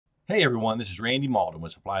Hey everyone, this is Randy Mauldin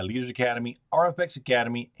with Supply Leaders Academy, RFX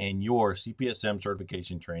Academy, and your CPSM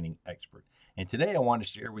certification training expert. And today I want to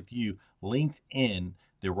share with you LinkedIn,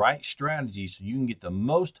 the right strategy so you can get the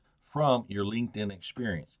most from your LinkedIn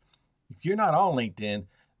experience. If you're not on LinkedIn,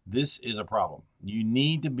 this is a problem. You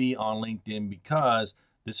need to be on LinkedIn because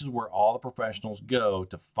this is where all the professionals go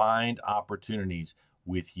to find opportunities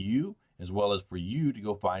with you, as well as for you to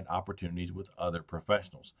go find opportunities with other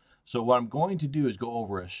professionals. So what I'm going to do is go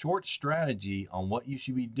over a short strategy on what you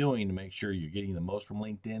should be doing to make sure you're getting the most from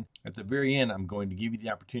LinkedIn. At the very end, I'm going to give you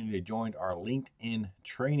the opportunity to join our LinkedIn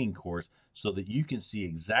training course so that you can see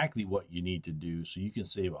exactly what you need to do so you can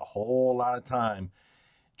save a whole lot of time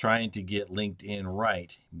trying to get LinkedIn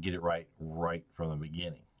right, get it right from the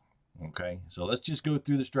beginning. Okay, so let's just go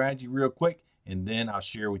through the strategy real quick, and then I'll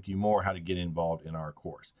share with you more how to get involved in our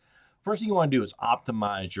course. First thing you want to do is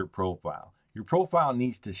optimize your profile. Your profile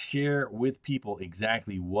needs to share with people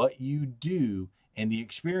exactly what you do and the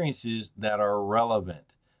experiences that are relevant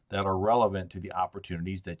to the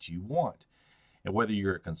opportunities that you want. And whether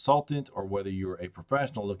you're a consultant or whether you're a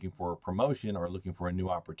professional looking for a promotion or looking for a new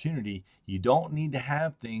opportunity, you don't need to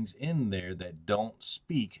have things in there that don't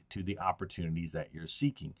speak to the opportunities that you're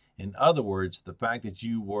seeking. In other words, the fact that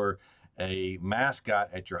you were a mascot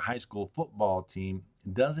at your high school football team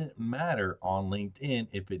doesn't matter on LinkedIn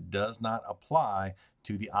if it does not apply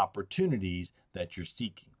to the opportunities that you're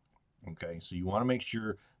seeking. Okay, so you want to make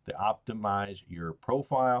sure to optimize your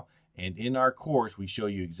profile. And in our course, we show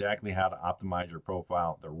you exactly how to optimize your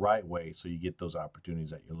profile the right way so you get those opportunities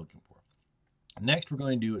that you're looking for. Next, we're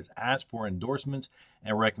going to do is ask for endorsements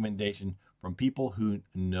and recommendation from people who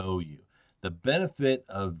know you. The benefit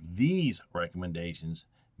of these recommendations,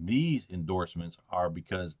 these endorsements, are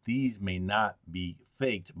because these may not be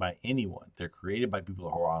faked by anyone. They're created by people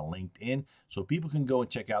who are on LinkedIn, so people can go and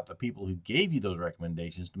check out the people who gave you those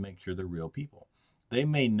recommendations to make sure they're real people. They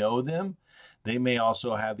may know them. They may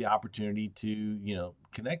also have the opportunity to,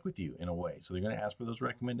 connect with you in a way. So they're going to ask for those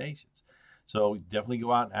recommendations. So definitely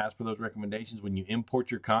go out and ask for those recommendations. When you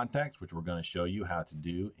import your contacts, which we're going to show you how to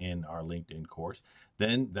do in our LinkedIn course,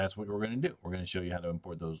 then that's what we're going to do. We're going to show you how to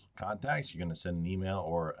import those contacts. You're going to send an email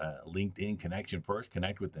or a LinkedIn connection first,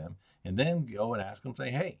 connect with them, and then go and ask them,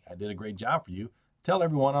 say, hey, I did a great job for you. Tell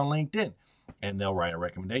everyone on LinkedIn. And they'll write a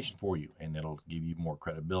recommendation for you, and it'll give you more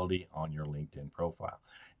credibility on your LinkedIn profile.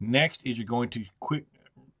 Next is you're going to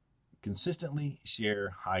consistently share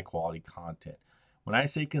high quality content. When I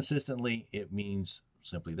say consistently, it means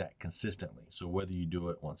simply that, consistently. So whether you do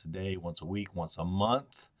it once a day, once a week, once a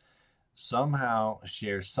month, somehow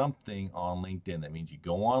share something on LinkedIn. That means you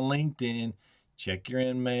go on LinkedIn, check your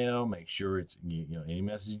email, make sure it's, any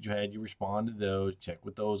messages you had, you respond to those, check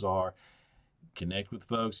what those are, connect with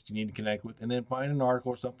folks that you need to connect with, and then find an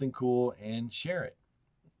article or something cool and share it,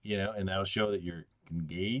 and that'll show that you're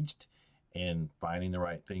engaged and finding the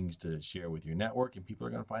right things to share with your network, and people are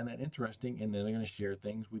going to find that interesting, and then they're going to share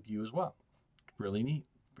things with you as well. Really neat,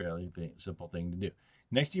 fairly simple thing to do.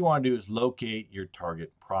 Next you want to do is locate your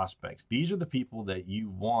target prospects. These are the people that you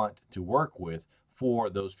want to work with for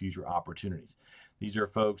those future opportunities. These are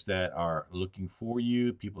folks that are looking for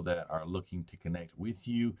you, people that are looking to connect with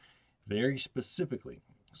you very specifically.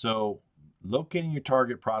 So locating your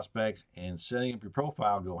target prospects and setting up your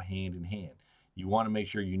profile go hand in hand. You want to make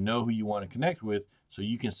sure you know who you want to connect with so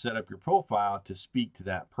you can set up your profile to speak to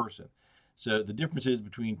that person. So the difference is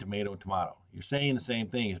between tomato and tomato. You're saying the same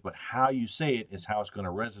things, but how you say it is how it's going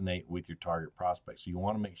to resonate with your target prospect. So you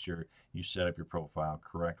want to make sure you set up your profile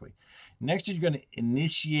correctly. Next is you're going to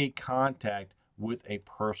initiate contact with a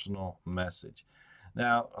personal message.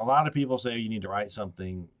 Now, a lot of people say you need to write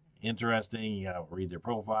something interesting, you got to read their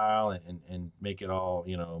profile and make it all,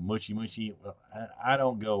 mushy. Well, I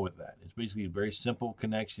don't go with that. It's basically a very simple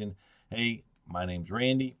connection. Hey, my name's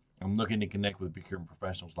Randy. I'm looking to connect with procurement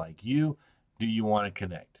professionals like you. Do you want to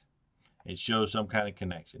connect? It shows some kind of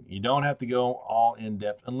connection. You don't have to go all in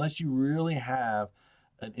depth unless you really have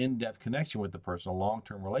an in-depth connection with the person, a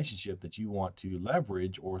long-term relationship that you want to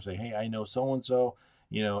leverage, or say, hey, I know so-and-so,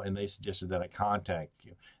 and they suggested that I contact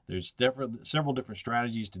you. There's several different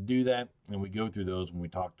strategies to do that, and we go through those when we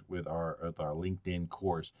talked with our LinkedIn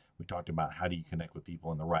course. We talked about how do you connect with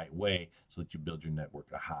people in the right way so that you build your network,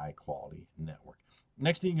 a high-quality network.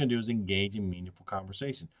 Next thing you're going to do is engage in meaningful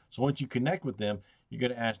conversation. So once you connect with them, you're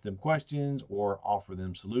going to ask them questions or offer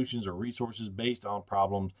them solutions or resources based on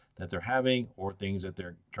problems that they're having or things that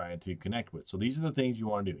they're trying to connect with. So these are the things you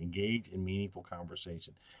want to do: engage in meaningful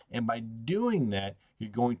conversation. And by doing that, you're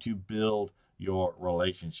going to build your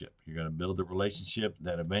relationship. You're going to build a relationship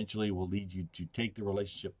that eventually will lead you to take the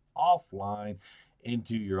relationship offline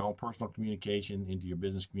into your own personal communication, into your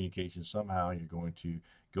business communication, somehow you're going to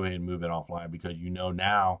go ahead and move it offline because you know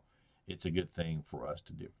now it's a good thing for us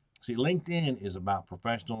to do. See, LinkedIn is about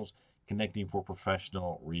professionals connecting for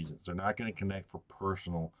professional reasons. They're not going to connect for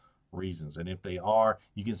personal reasons. And if they are,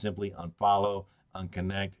 you can simply unfollow,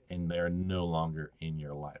 unconnect, and they're no longer in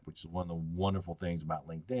your life, which is one of the wonderful things about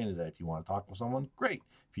LinkedIn is that if you want to talk with someone, great.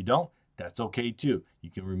 If you don't, that's okay too.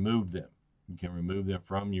 You can remove them. You can remove them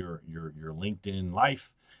from your LinkedIn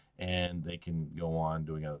life, and they can go on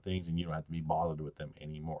doing other things, and you don't have to be bothered with them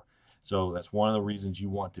anymore. So that's one of the reasons you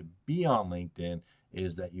want to be on LinkedIn,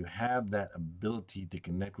 is that you have that ability to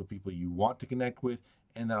connect with people you want to connect with,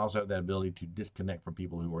 and then also have that ability to disconnect from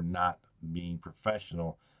people who are not being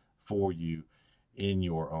professional for you in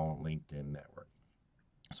your own LinkedIn network.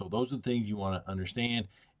 So those are the things you want to understand.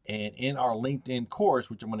 And in our LinkedIn course,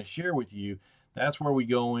 which I'm going to share with you, that's where we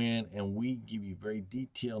go in and we give you very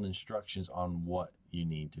detailed instructions on what you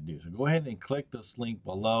need to do. So go ahead and click this link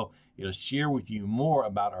below. It'll share with you more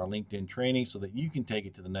about our LinkedIn training so that you can take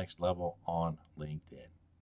it to the next level on LinkedIn.